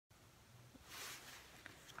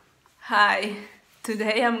Hi,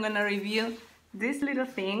 today I'm gonna review this little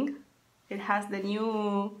thing. It has the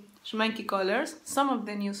new Schmincke colors, some of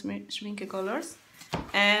the new Schmincke colors,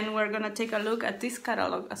 and we're gonna take a look at this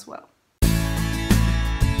catalog as well.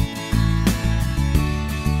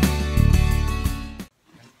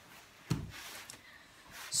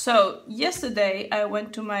 So yesterday I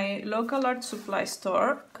went to my local art supply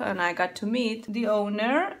store and I got to meet the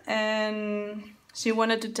owner, and she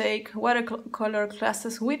wanted to take watercolor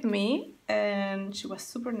classes with me, and she was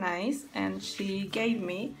super nice, and she gave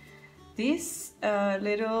me this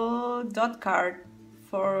little dot card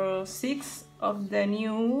for 6 of the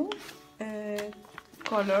new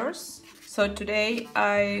colors. So today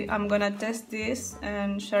I'm gonna test this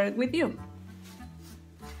and share it with you.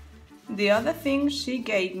 The other thing she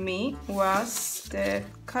gave me was the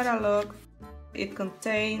catalog. It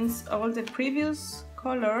contains all the previous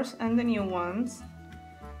colors and the new ones.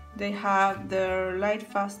 They have their light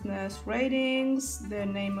fastness ratings, the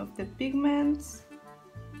name of the pigments,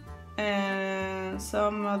 and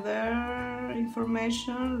some other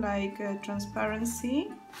information like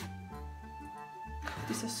transparency.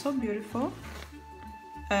 This is so beautiful.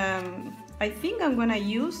 I think I'm gonna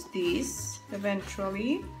use this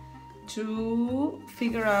eventually to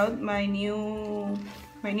figure out my new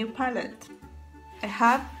palette.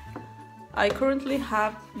 I currently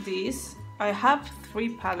have this. I have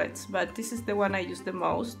 3 palettes, but this is the one I use the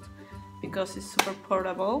most because it's super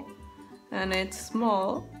portable and it's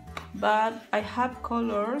small. But I have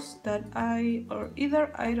colors that either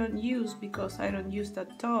I don't use because I don't use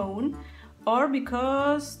that tone, or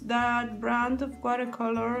because that brand of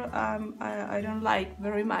watercolor I don't like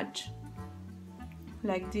very much.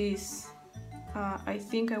 Like this. I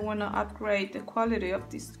think I want to upgrade the quality of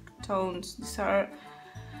these tones. These are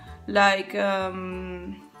like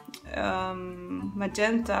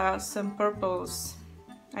magentas and purples.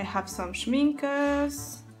 I have some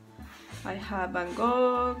Schmincke's, I have Van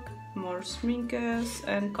Gogh, more Schmincke's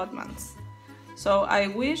and Cotmans. So I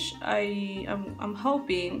wish I'm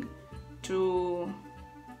hoping to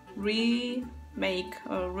remake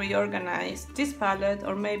or reorganize this palette,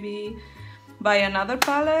 or maybe buy another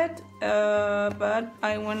palette, but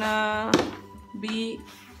I wanna be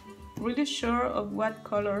really sure of what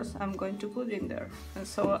colors I'm going to put in there, and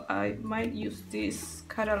so I might use this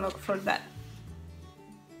catalog for that.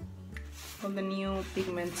 All the new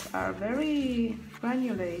pigments are very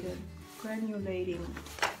granulating.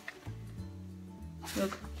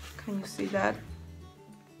 Look, can you see that?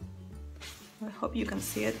 I hope you can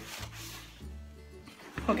see it.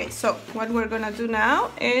 Okay, so what we're gonna do now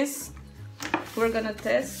is we're gonna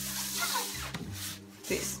test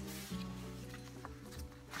this.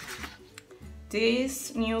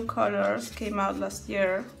 These new colors came out last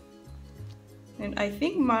year, and I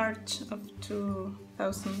think March of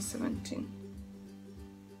 2017.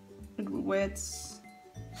 It wets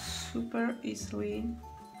super easily.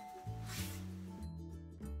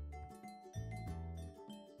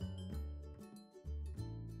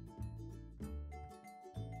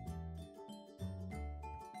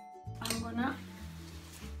 I'm gonna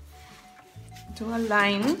do a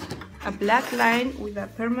line, a black line with a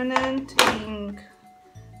permanent ink,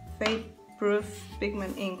 fade-proof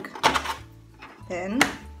pigment ink. Then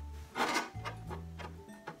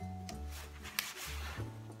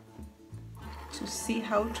to see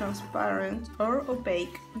how transparent or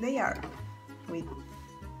opaque they are with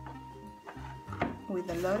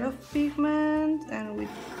a lot of pigment and with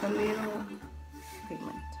a little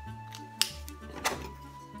pigment.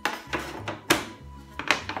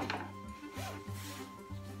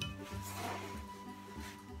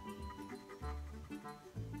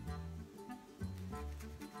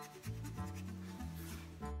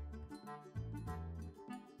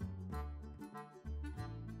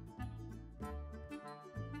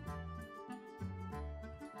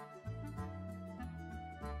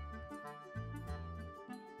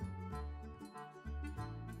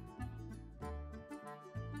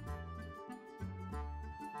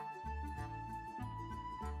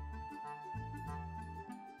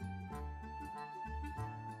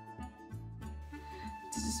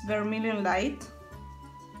 This is vermilion light.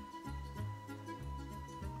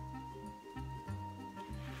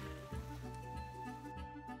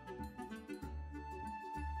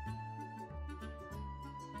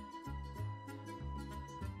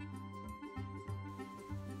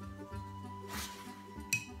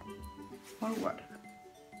 Or water.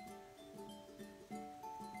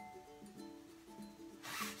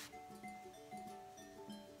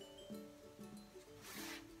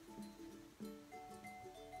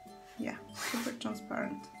 Yeah, super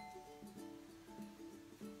transparent.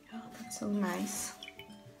 Oh, that's so nice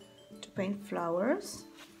to paint flowers.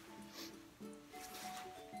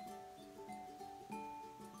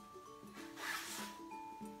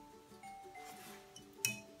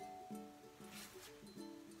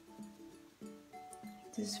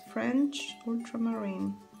 This French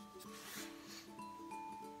ultramarine.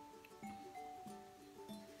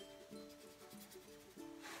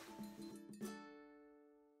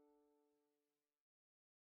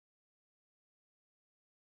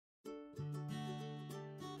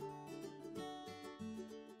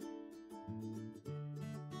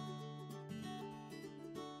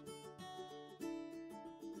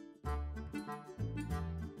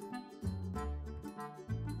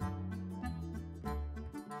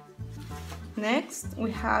 Next,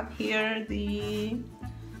 we have here the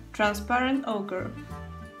transparent ochre.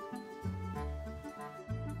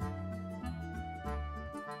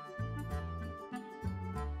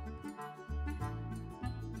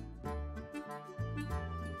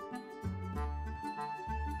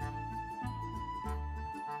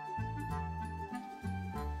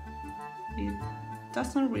 It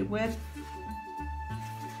doesn't re-wet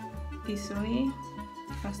easily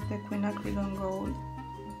as the quinacridone gold.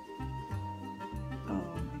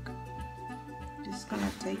 It's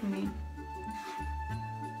gonna take me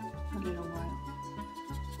a little while.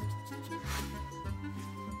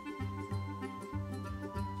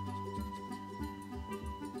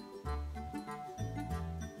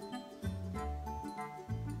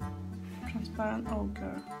 Transparent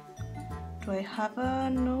ochre. Do I have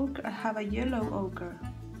an ochre? I have a yellow ochre.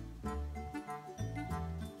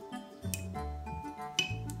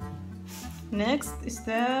 Next is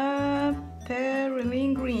the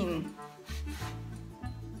perylene green.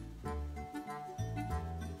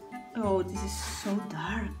 Oh, this is so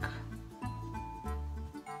dark.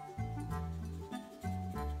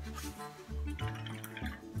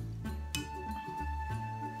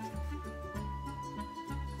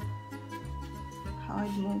 How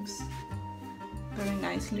it moves very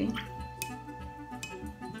nicely.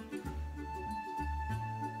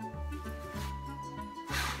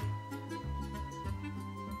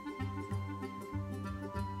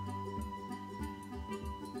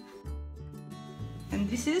 And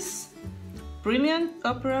this is Brilliant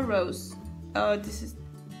Opera Rose.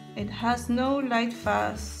 It has no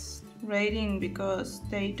lightfast rating because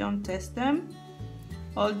they don't test them.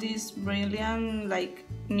 All these brilliant, like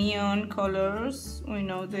neon colors, we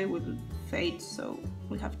know they will fade, so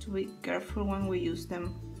we have to be careful when we use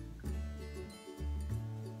them.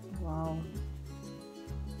 Wow.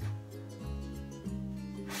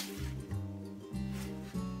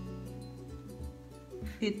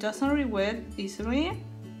 It doesn't re-wet easily,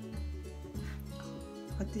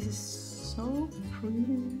 but this is so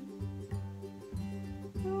pretty.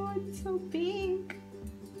 Oh, it's so pink.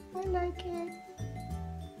 I like it.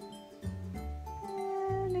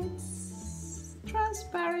 And it's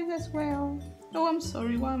transparent as well. Oh, I'm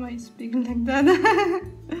sorry, why am I speaking like that?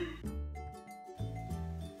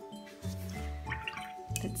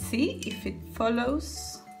 Let's see if it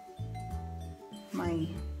follows my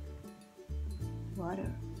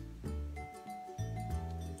water.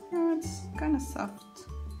 Oh, it's kind of soft.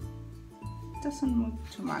 It doesn't move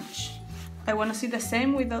too much. I want to see the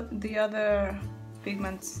same with the other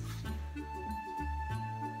pigments.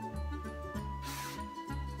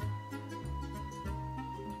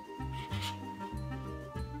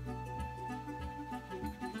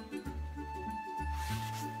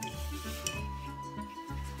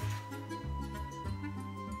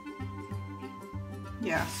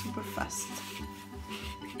 Yeah, super fast.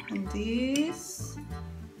 And this,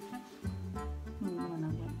 I'm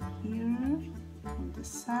gonna go here on the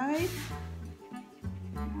side.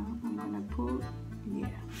 Now I'm gonna put here.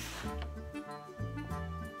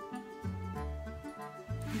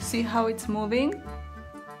 You see how it's moving?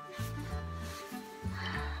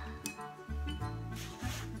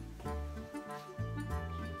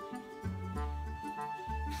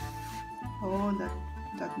 Oh,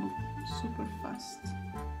 that moved super fast.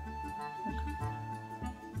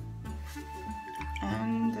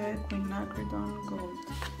 And the quinacridone gold.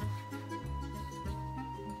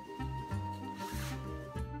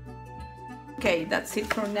 Okay, that's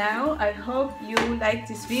it for now. I hope you liked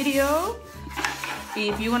this video.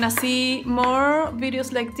 If you want to see more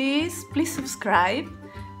videos like this, please subscribe.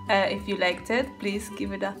 If you liked it, please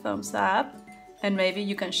give it a thumbs up. And maybe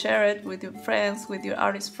you can share it with your friends, with your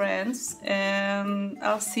artist friends. And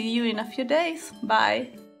I'll see you in a few days.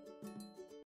 Bye!